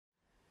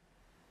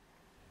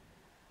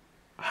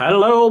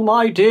Hello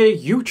my dear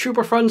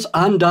YouTuber friends,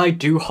 and I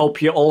do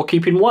hope you're all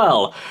keeping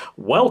well.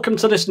 Welcome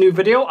to this new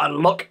video,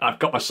 and look, I've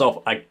got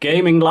myself a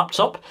gaming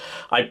laptop.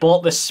 I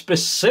bought this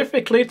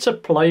specifically to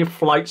play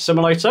Flight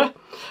Simulator,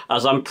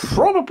 as I'm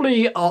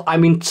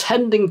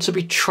intending to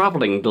be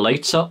travelling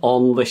later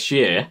on this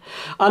year,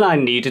 and I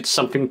needed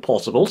something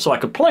portable so I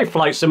could play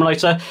Flight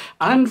Simulator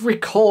and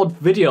record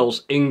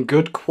videos in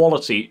good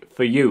quality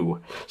for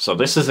you. So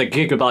this is a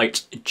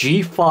Gigabyte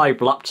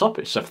G5 laptop.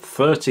 It's a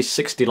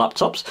 3060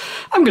 laptops.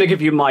 I'm going to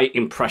give you my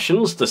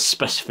impressions, the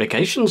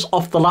specifications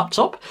of the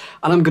laptop,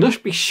 and I'm going to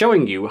be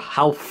showing you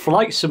how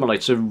Flight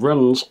Simulator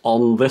runs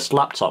on this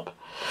laptop.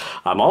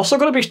 I'm also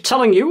going to be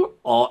telling you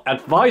or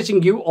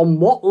advising you on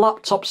what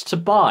laptops to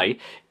buy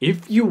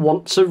if you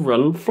want to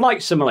run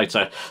Flight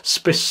Simulator,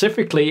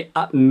 specifically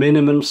at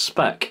minimum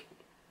spec.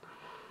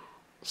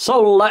 So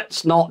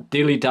let's not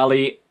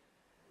dilly-dally,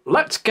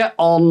 let's get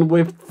on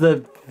with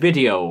the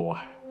video.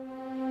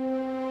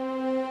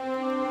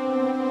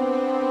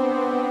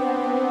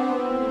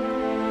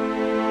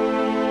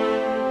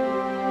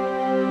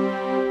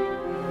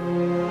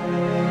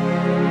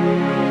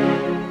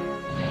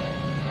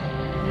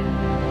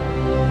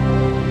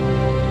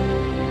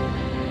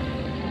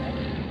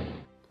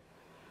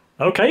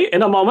 Okay,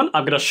 in a moment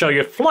I'm going to show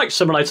you Flight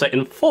Simulator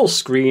in full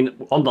screen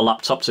on the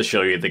laptop to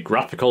show you the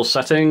graphical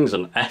settings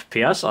and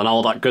FPS and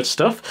all that good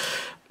stuff.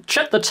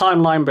 Check the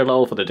timeline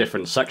below for the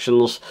different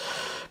sections.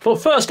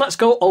 But first, let's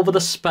go over the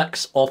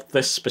specs of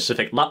this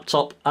specific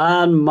laptop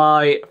and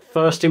my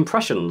first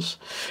impressions.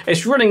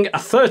 It's running a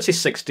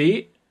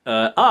 3060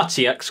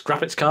 RTX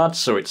graphics card,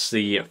 so it's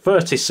the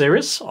 30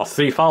 series or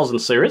 3000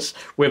 series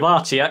with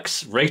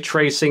RTX, ray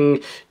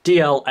tracing,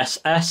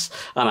 DLSS,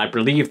 and I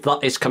believe that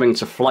is coming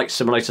to Flight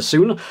Simulator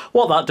soon.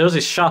 What that does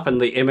is sharpen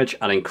the image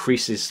and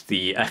increases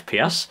the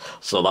FPS,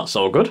 so that's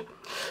all good.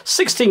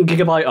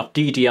 16GB of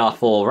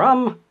DDR4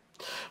 RAM,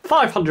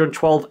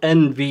 512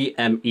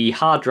 NVMe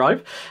hard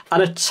drive,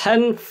 and a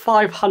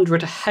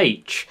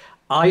 10500H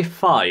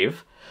i5.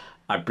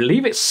 I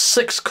believe it's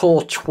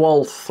 6-core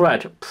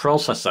 12-thread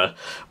processor,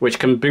 which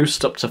can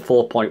boost up to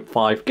 4.5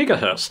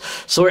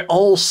 GHz. So it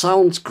all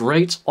sounds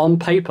great on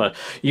paper.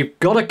 You've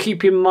got to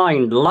keep in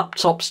mind,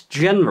 laptops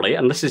generally,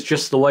 and this is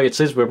just the way it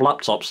is with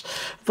laptops,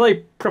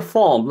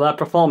 their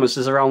performance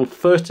is around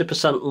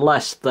 30%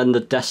 less than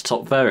the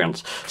desktop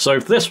variant. So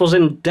if this was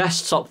in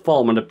desktop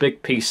form and a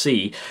big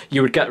PC,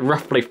 you would get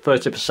roughly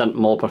 30%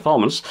 more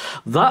performance.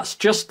 That's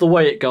just the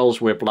way it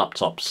goes with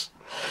laptops.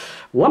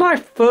 When I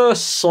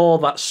first saw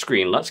that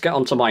screen, let's get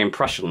on to my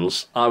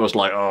impressions, I was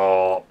like,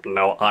 oh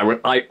no,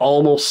 I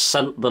almost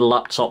sent the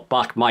laptop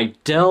back. My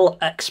Dell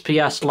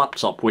XPS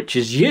laptop, which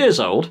is years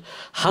old,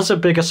 has a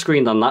bigger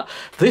screen than that.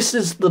 This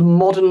is the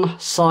modern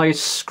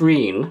size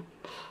screen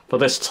for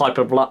this type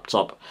of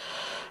laptop.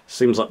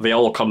 Seems like they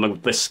all come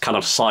with this kind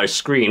of size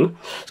screen.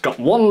 It's got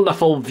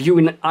wonderful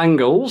viewing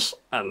angles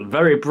and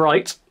very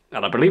bright.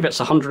 And I believe it's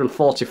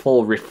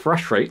 144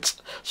 refresh rate,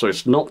 so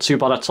it's not too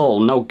bad at all.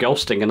 No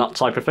ghosting and that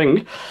type of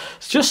thing.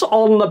 It's just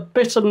on the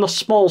bit on the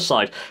small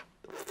side.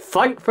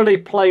 Thankfully,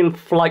 playing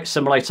Flight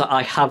Simulator,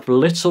 I have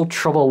little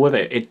trouble with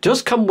it. It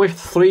does come with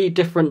 3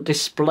 different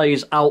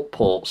displays out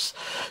ports,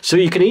 so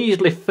you can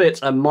easily fit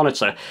a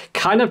monitor.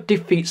 Kind of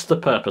defeats the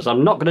purpose.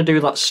 I'm not going to do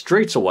that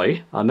straight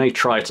away. I may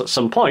try it at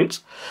some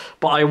point,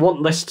 but I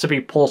want this to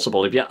be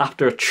portable. If you're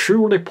after a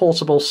truly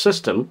portable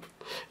system,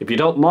 if you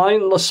don't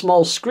mind the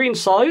small screen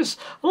size,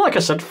 like I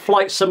said,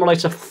 Flight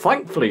Simulator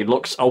thankfully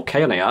looks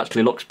okay on it. It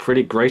actually looks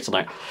pretty great on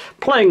it.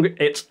 Playing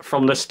it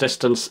from this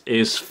distance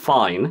is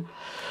fine.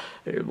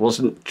 It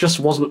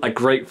just wasn't a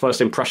great first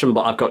impression,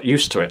 but I've got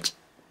used to it.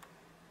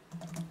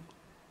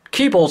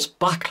 Keyboard's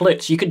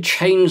backlit. You can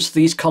change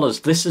these colours.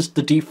 This is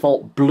the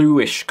default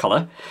bluish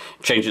colour.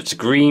 Change it to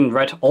green,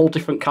 red, all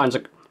different kinds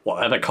of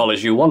whatever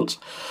colours you want.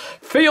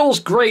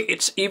 Feels great.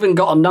 It's even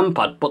got a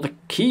numpad, but the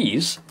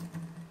keys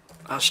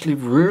actually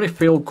really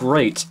feel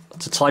great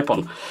to type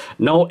on.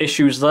 No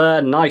issues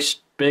there. Nice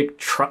big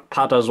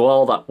trackpad as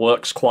well, that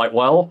works quite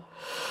well.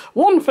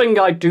 One thing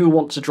I do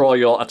want to draw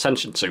your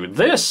attention to,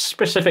 this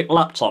specific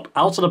laptop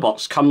out of the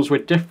box comes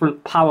with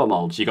different power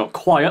modes. You got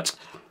quiet,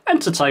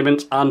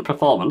 entertainment and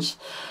performance,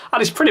 and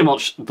it's pretty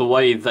much the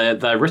way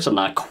they're written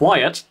there.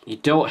 Quiet, you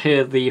don't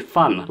hear the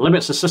fan,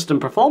 limits the system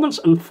performance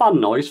and fan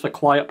noise for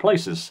quiet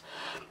places.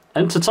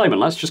 Entertainment,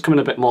 let's just come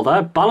in a bit more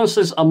there.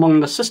 Balances among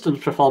the system's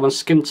performance,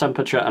 skin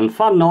temperature and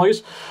fan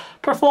noise.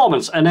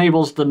 Performance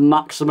enables the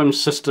maximum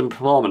system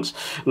performance.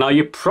 Now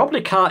you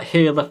probably can't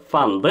hear the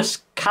fan.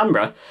 This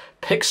camera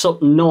picks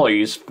up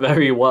noise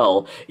very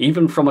well,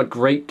 even from a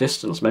great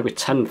distance, maybe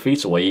 10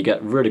 feet away. You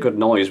get really good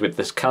noise with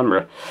this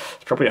camera.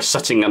 It's probably a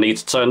setting I need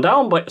to turn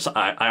down, but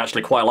I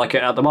actually quite like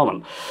it at the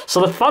moment.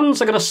 So the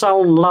fans are going to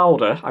sound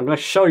louder. I'm going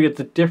to show you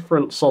the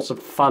different sorts of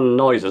fan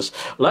noises.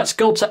 Let's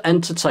go to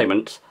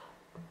entertainment.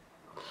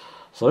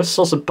 So this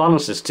sort of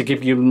balances to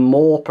give you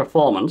more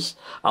performance.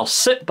 I'll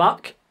sit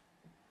back,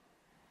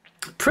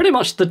 pretty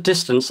much the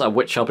distance at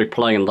which I'll be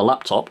playing the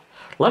laptop.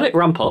 Let it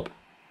ramp up.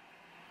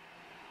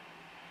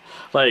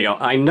 There you go.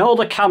 I know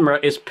the camera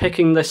is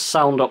picking this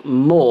sound up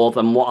more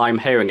than what I'm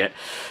hearing it.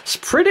 It's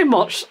pretty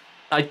much...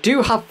 I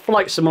do have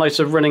Flight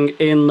Simulator running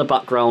in the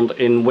background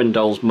in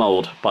Windows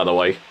mode, by the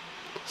way.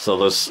 So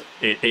there's...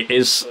 It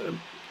is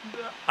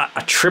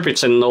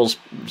attributing those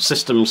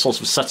system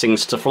sort of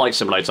settings to Flight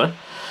Simulator.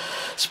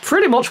 It's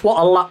pretty much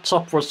what a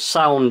laptop would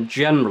sound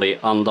generally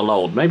on the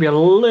load. Maybe a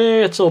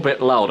little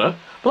bit louder.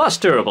 But that's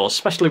doable,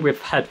 especially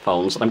with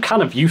headphones. And I'm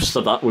kind of used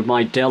to that with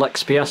my Dell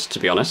XPS, to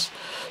be honest.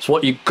 It's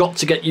what you've got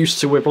to get used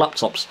to with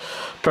laptops.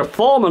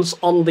 Performance,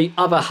 on the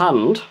other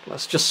hand,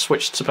 let's just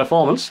switch to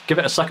performance. Give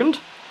it a second.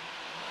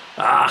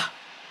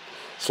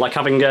 It's like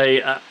having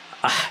a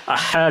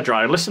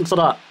hairdryer. Listen to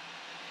that.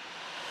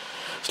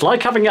 It's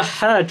like having a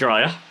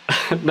hairdryer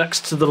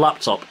next to the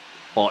laptop,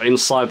 or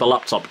inside the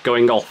laptop,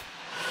 going off.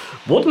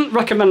 Wouldn't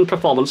recommend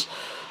performance.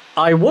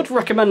 I would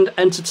recommend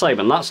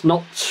entertainment. That's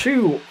not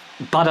too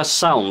bad a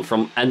sound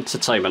from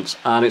entertainment,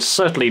 and it's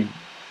certainly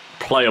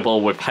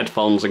playable with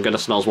headphones and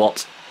goodness knows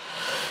what.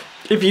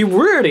 If you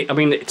really, I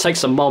mean, it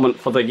takes a moment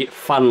for the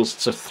fans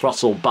to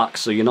throttle back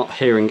so you're not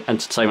hearing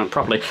entertainment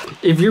properly.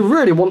 If you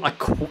really want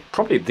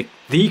probably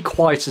the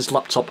quietest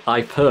laptop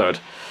I've heard,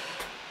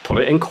 put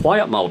it in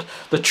quiet mode.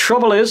 The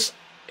trouble is,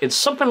 in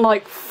something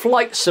like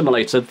Flight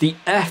Simulator, the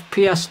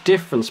FPS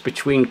difference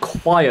between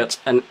quiet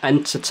and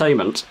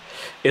entertainment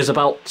is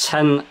about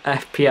 10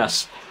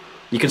 FPS.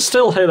 You can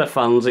still hear the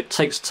fans, it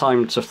takes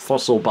time to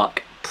throttle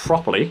back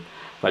properly.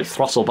 They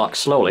throttle back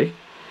slowly.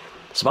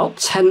 It's about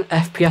 10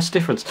 FPS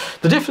difference.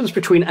 The difference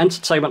between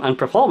entertainment and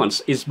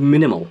performance is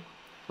minimal.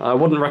 I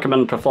wouldn't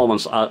recommend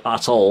performance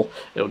at all.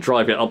 It'll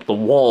drive it up the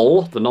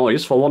wall, the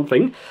noise for one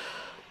thing.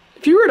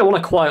 If you really want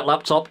a quiet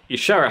laptop, you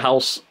share a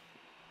house,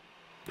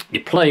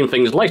 you're playing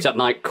things late at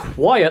night,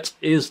 quiet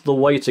is the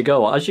way to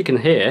go. As you can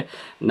hear,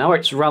 now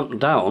it's ramped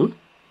down.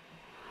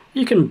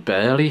 You can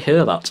barely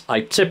hear that.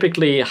 I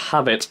typically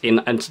have it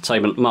in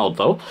entertainment mode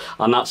though,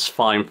 and that's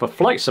fine for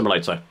Flight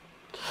Simulator.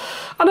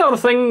 Another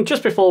thing,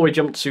 just before we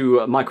jump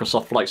to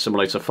Microsoft Flight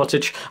Simulator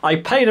footage, I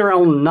paid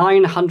around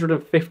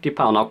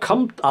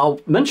 £950. I'll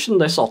mention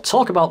this, I'll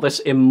talk about this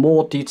in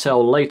more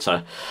detail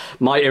later.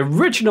 My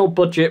original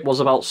budget was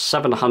about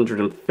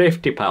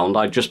 £750.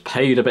 I just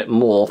paid a bit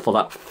more for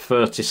that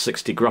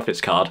 3060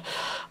 graphics card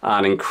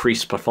and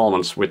increased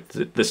performance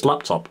with this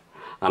laptop.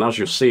 And as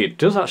you'll see, it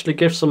does actually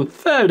give some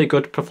fairly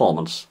good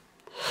performance.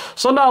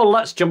 So now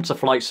let's jump to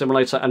Flight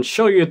Simulator and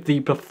show you the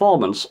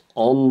performance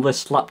on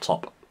this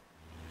laptop.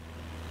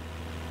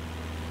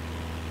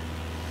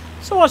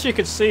 So as you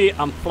can see,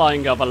 I'm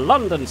flying over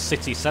London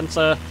city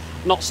centre.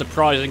 Not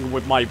surprising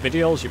with my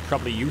videos, you're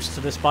probably used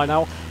to this by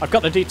now. I've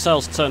got the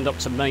details turned up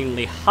to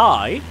mainly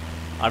high.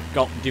 I've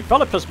got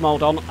developers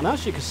mode on, and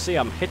as you can see,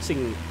 I'm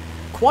hitting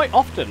quite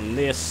often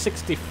near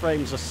 60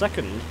 frames a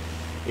second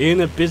in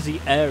a busy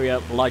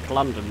area like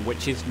London,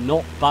 which is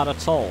not bad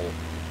at all.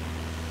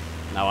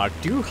 Now I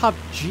do have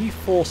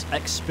GeForce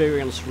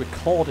experience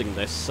recording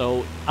this,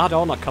 so add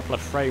on a couple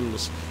of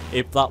frames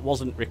if that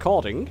wasn't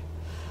recording.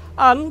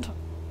 And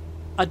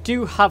I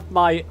do have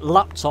my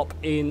laptop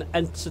in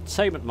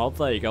entertainment mode.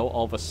 There you go,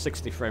 over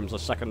 60 frames a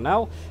second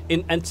now.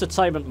 In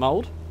entertainment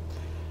mode,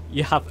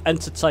 you have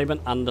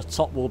entertainment and the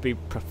top will be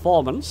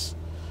performance.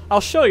 I'll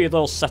show you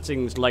those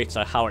settings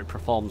later, how it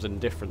performs in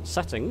different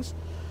settings.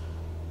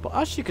 But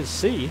as you can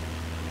see,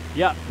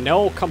 yeah,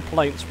 no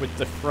complaints with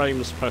the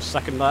frames per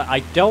second there. I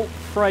don't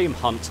frame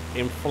hunt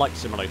in Flight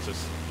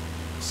Simulators.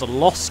 It's a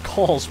lost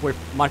cause with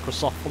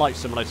Microsoft Flight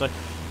Simulator.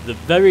 The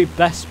very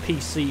best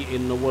PC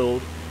in the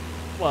world,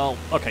 well,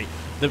 okay,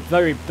 the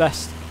very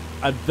best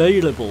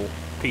available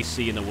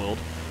PC in the world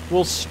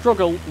will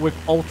struggle with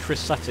ultra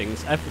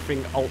settings,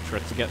 everything ultra,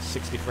 to get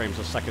 60 frames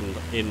a second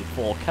in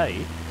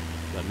 4K.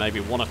 There may be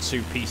one or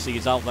two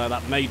PCs out there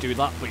that may do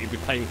that, but you'll be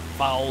paying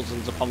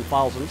thousands upon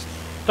thousands.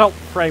 Don't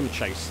frame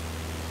chase.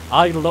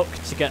 I look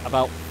to get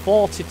about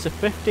 40 to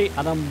 50,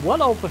 and I'm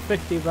well over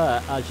 50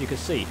 there, as you can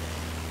see.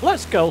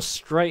 Let's go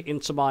straight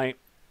into my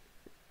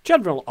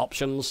general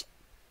options.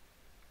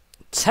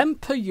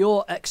 Temper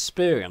your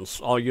experience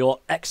or your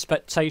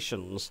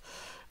expectations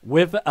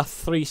with a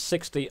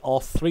 360 or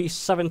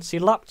 370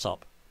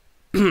 laptop.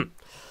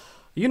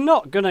 You're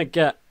not going to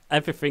get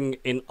everything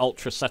in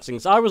ultra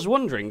settings. I was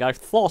wondering, I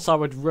thought I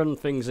would run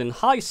things in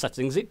high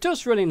settings. It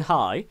does run in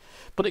high,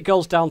 but it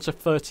goes down to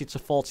 30 to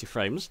 40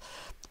 frames.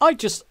 I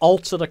just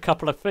altered a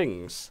couple of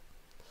things.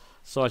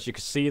 So as you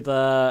can see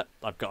there,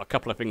 I've got a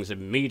couple of things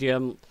in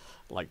medium,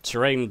 like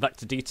terrain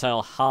vector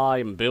detail high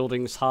and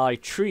buildings high.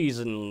 Trees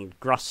and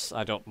grass,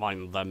 I don't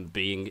mind them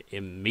being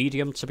in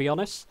medium, to be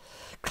honest.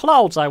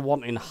 Clouds I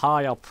want in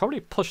high. I'll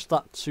probably push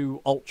that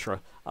to ultra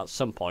at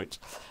some point.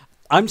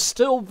 I'm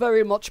still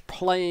very much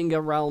playing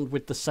around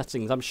with the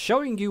settings. I'm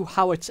showing you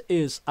how it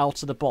is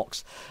out of the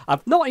box.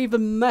 I've not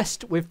even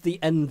messed with the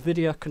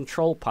NVIDIA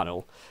control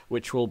panel,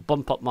 which will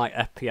bump up my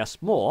FPS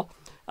more.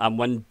 And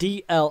when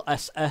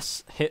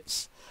DLSS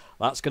hits,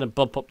 that's going to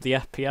bump up the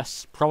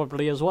FPS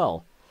probably as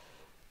well.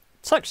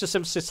 Texture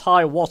synthesis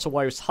high, water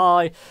waves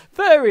high,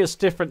 various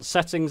different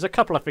settings, a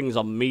couple of things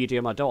on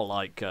medium. I don't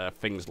like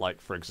things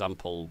like, for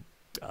example,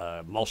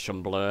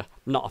 motion blur.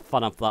 Not a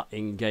fan of that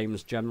in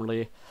games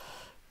generally.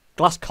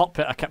 Glass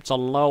cockpit I kept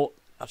on low.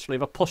 Actually,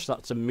 if I push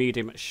that to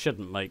medium, it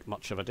shouldn't make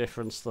much of a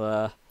difference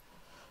there.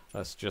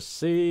 Let's just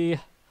see.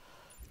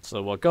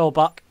 So we'll go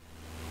back.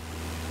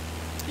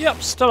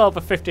 Yep, still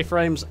over 50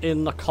 frames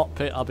in the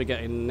cockpit. I'll be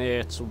getting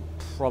near to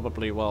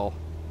probably, well,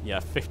 yeah,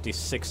 50,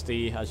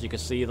 60, as you can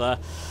see there.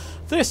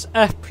 This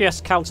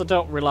FPS counter,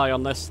 don't rely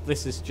on this.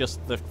 This is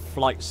just the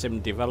Flight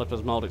Sim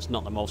developers mode. It's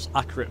not the most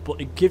accurate, but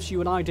it gives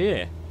you an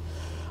idea.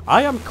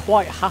 I am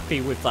quite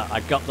happy with that.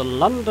 I've got the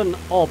London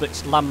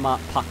Orbits landmark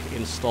pack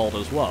installed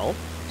as well,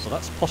 so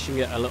that's pushing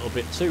it a little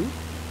bit too.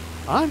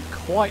 I'm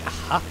quite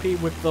happy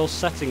with those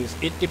settings.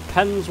 It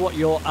depends what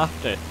you're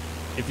after.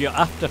 If you're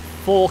after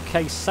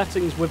 4K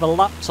settings with a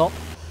laptop,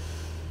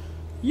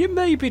 you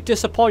may be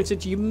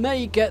disappointed. You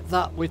may get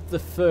that with the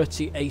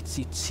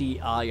 3080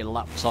 Ti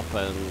laptop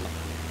and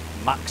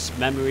max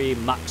memory,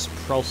 max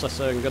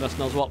processor and goodness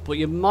knows what, but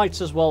you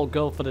might as well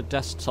go for the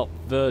desktop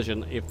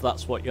version if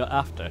that's what you're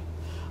after.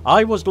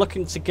 I was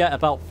looking to get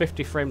about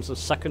 50 frames a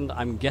second.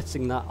 I'm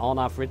getting that on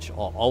average,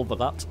 or over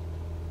that.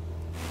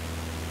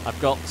 I've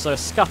got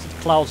scattered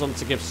clouds on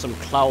to give some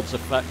clouds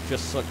effect,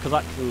 just so, because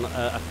that can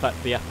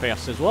affect the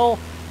FPS as well.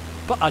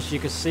 But as you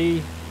can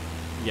see,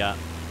 yeah,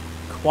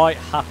 quite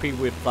happy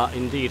with that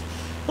indeed.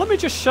 Let me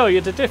just show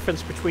you the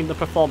difference between the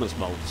performance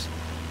modes.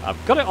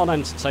 I've got it on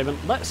entertainment.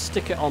 Let's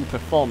stick it on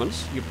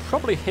performance. You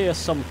probably hear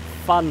some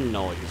fan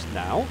noise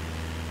now.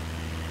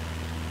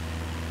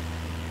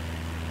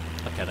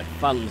 Okay, the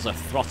fans are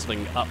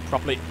throttling up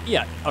properly.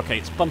 Yeah, okay,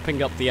 it's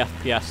bumping up the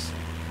FPS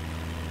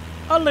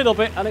a little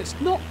bit, and it's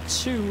not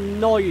too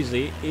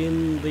noisy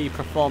in the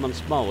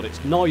performance mode.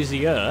 It's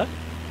noisier,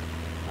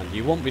 and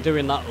you won't be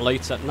doing that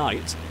late at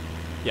night.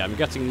 Yeah, I'm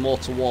getting more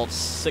towards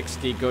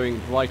 60,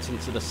 going right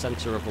into the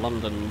centre of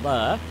London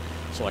there,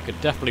 so I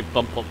could definitely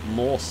bump up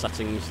more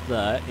settings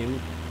there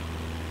in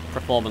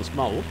performance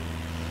mode.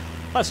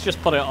 Let's just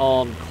put it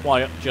on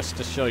quiet just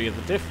to show you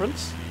the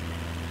difference.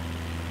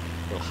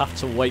 We'll have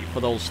to wait for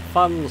those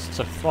fans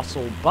to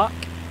throttle back.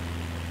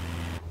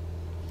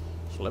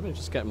 So let me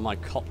just get in my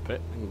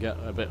cockpit and get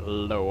a bit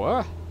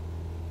lower.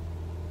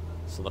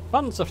 So the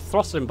fans are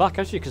throttling back,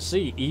 as you can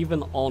see,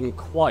 even on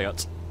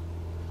quiet.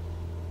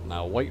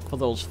 Now wait for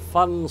those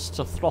fans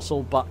to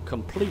throttle back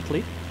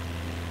completely.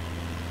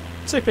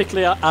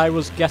 Typically I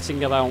was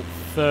getting about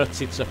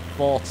 30 to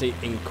 40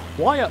 in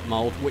quiet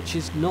mode, which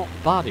is not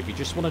bad if you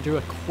just want to do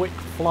a quick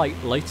flight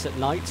late at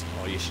night,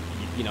 or you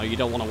know, you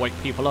don't want to wake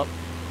people up.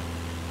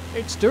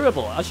 It's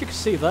doable. As you can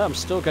see there, I'm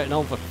still getting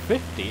over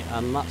 50,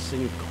 and that's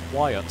in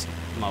quiet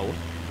mode.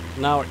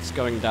 Now it's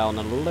going down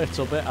a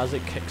little bit as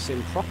it kicks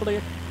in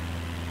properly.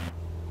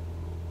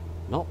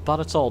 Not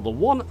bad at all. The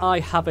one I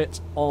have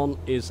it on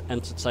is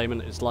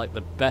entertainment. It's like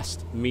the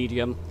best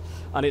medium,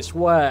 and it's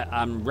where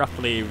I'm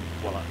roughly,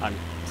 well, I'm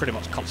pretty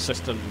much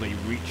consistently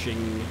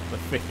reaching the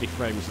 50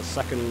 frames a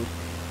second.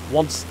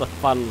 Once the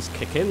fans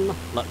kick in,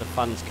 let the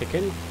fans kick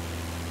in.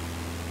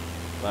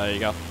 There you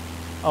go.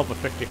 Over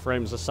 50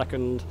 frames a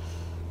second.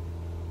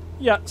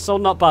 Yeah, so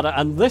not bad.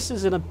 And this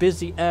is in a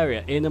busy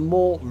area. In a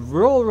more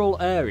rural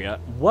area,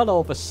 well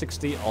over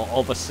 60 or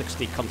over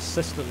 60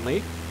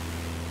 consistently.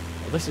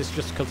 This is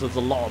just because there's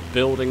a lot of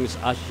buildings,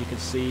 as you can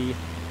see.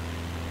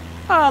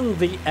 And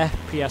the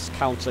FPS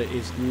counter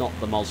is not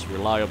the most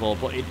reliable,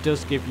 but it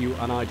does give you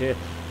an idea.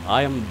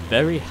 I am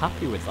very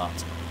happy with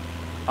that.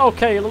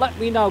 Okay, let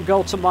me now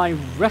go to my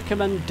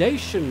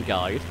recommendation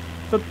guide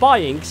for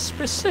buying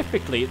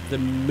specifically the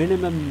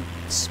minimum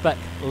spec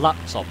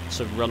laptop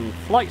to run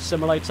Flight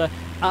Simulator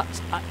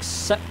at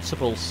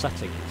acceptable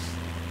settings.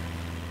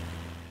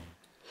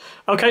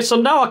 Okay, so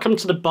now I come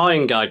to the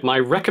buying guide, my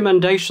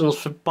recommendations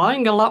for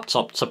buying a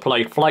laptop to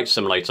play Flight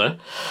Simulator,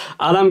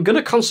 and I'm going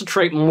to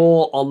concentrate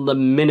more on the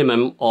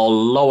minimum or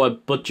lower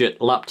budget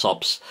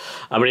laptops.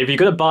 I mean, if you're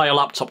going to buy a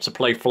laptop to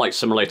play Flight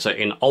Simulator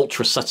in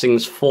ultra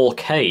settings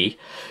 4K,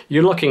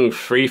 you're looking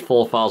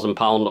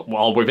 £3,000–4,000,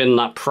 well, within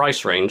that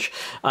price range,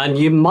 and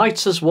you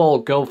might as well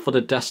go for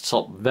the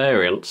desktop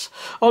variant,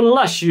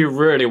 unless you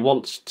really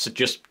want to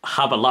just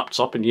have a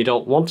laptop and you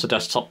don't want a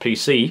desktop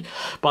PC,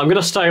 but I'm going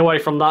to stay away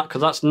from that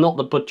because that's not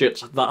the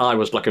budget that I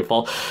was looking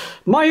for.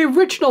 My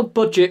original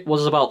budget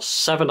was about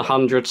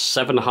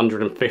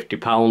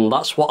 £700–750.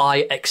 That's what I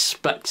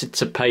expected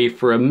to pay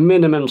for a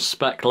minimum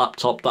spec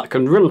laptop that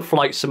can run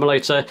Flight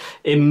Simulator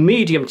in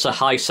medium to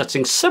high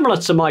settings, similar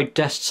to my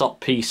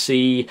desktop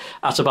PC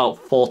at about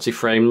 40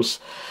 frames.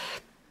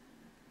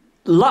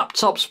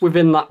 Laptops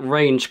within that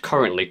range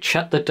currently,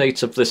 check the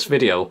date of this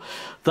video,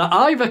 they're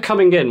either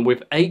coming in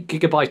with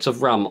 8GB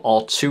of RAM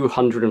or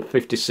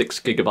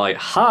 256GB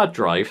hard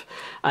drive,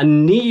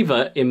 and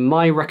neither, in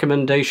my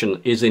recommendation,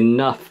 is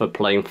enough for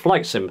playing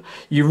Flight Sim.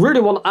 You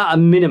really want at a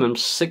minimum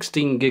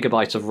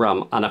 16GB of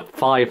RAM and a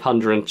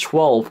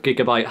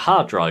 512GB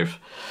hard drive.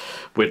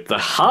 With the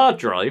hard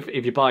drive,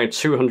 if you buy a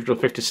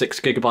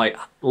 256GB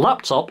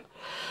laptop,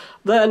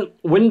 then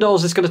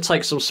Windows is going to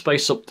take some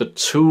space up, the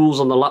tools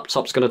on the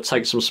laptop's going to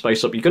take some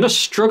space up. You're going to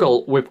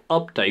struggle with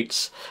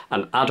updates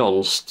and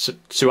add-ons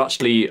to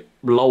actually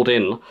load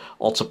in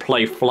or to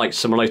play Flight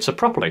Simulator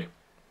properly.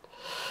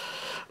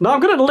 Now I'm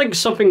going to link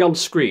something on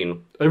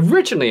screen.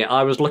 Originally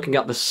I was looking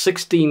at the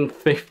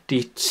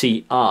 1650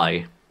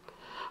 Ti,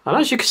 and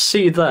as you can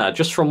see there,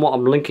 just from what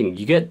I'm linking,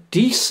 you get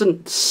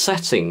decent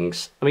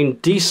settings. I mean,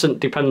 decent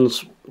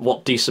depends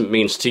what decent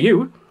means to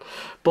you,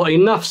 but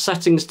enough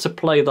settings to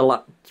play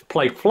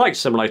Flight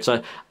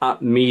Simulator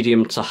at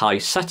medium to high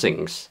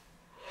settings.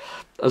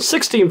 And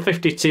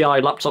 1650 Ti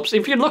laptops,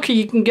 if you're lucky,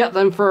 you can get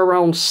them for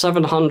around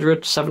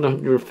 700,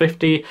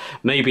 750,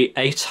 maybe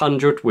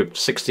 800 with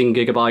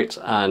 16GB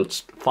and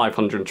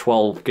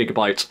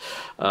 512GB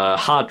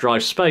hard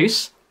drive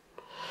space.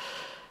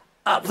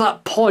 At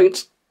that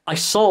point, I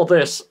saw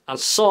this and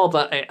saw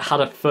that it had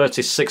a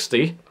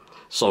 3060,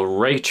 so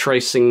ray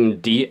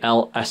tracing,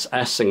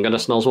 DLSS, and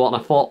goodness knows what,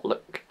 and I thought,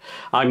 look,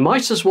 I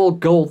might as well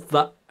go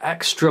that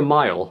extra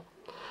mile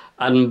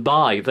and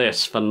buy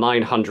this for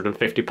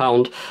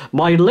 £950.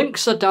 My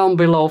links are down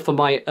below for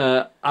my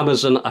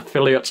Amazon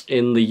affiliate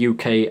in the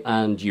UK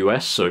and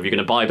US, so if you're going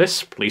to buy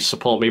this, please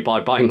support me by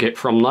buying it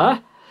from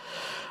there.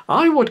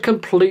 I would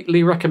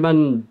completely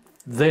recommend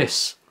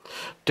this.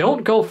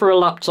 Don't go for a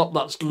laptop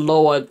that's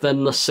lower than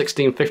the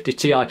 1650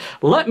 Ti.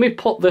 Let me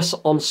put this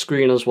on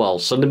screen as well.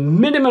 So the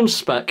minimum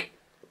spec,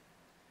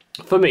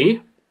 for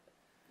me,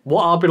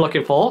 what I'll be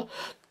looking for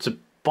to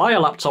buy a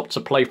laptop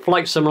to play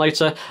Flight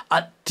Simulator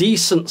at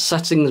decent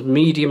settings,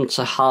 medium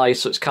to high,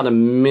 so it's kind of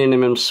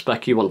minimum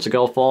spec you want to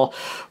go for,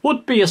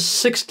 would be a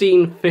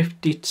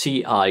 1650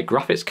 Ti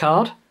graphics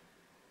card,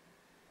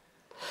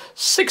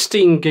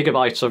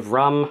 16GB of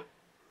RAM,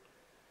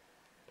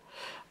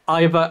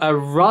 either a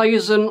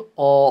Ryzen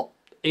or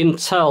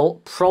Intel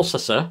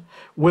processor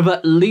with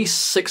at least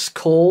 6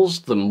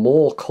 cores, the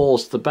more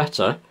cores the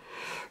better,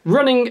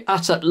 running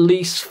at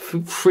least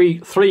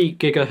 3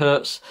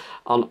 GHz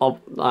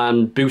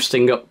and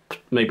boosting up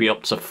maybe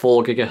up to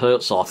 4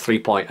 GHz or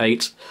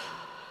 3.8,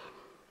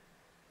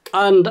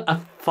 and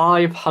a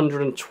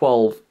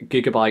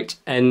 512GB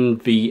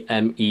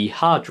NVMe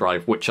hard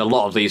drive, which a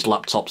lot of these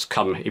laptops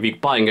come. If you're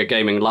buying a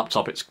gaming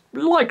laptop, it's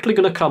likely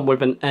going to come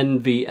with an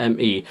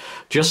NVMe.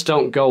 Just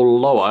don't go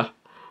lower,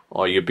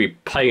 or you'll be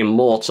paying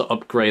more to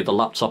upgrade the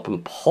laptop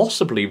and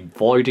possibly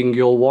voiding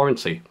your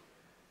warranty.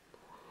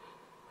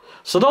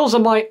 So those are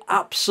my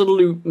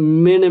absolute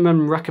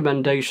minimum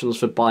recommendations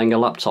for buying a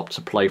laptop to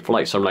play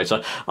Flight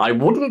Simulator. I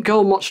wouldn't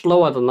go much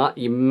lower than that.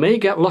 You may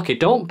get lucky.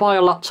 Don't buy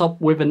a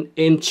laptop with an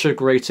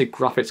integrated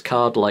graphics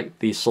card like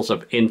the sort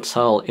of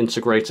Intel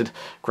integrated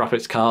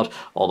graphics card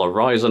or the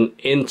Ryzen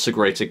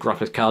integrated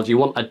graphics card. You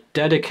want a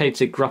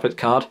dedicated graphics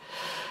card,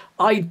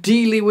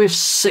 ideally with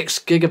 6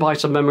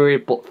 GB of memory,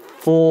 but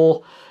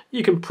 4,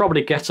 you can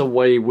probably get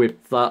away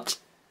with that.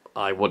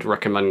 I would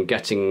recommend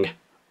getting,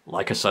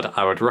 like I said,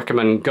 I would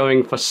recommend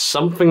going for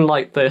something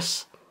like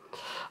this.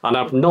 And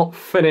I've not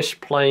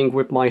finished playing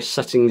with my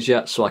settings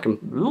yet, so I can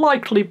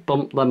likely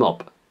bump them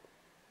up.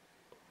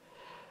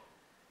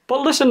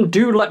 But listen,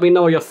 do let me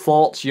know your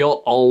thoughts,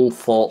 your own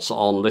thoughts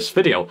on this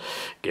video.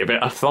 Give it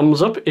a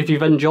thumbs up if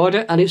you've enjoyed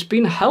it and it's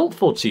been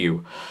helpful to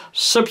you.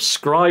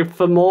 Subscribe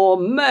for more,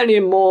 many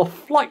more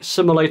Flight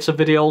Simulator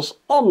videos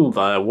on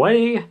their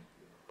way.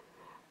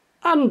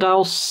 And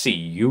I'll see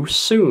you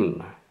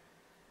soon.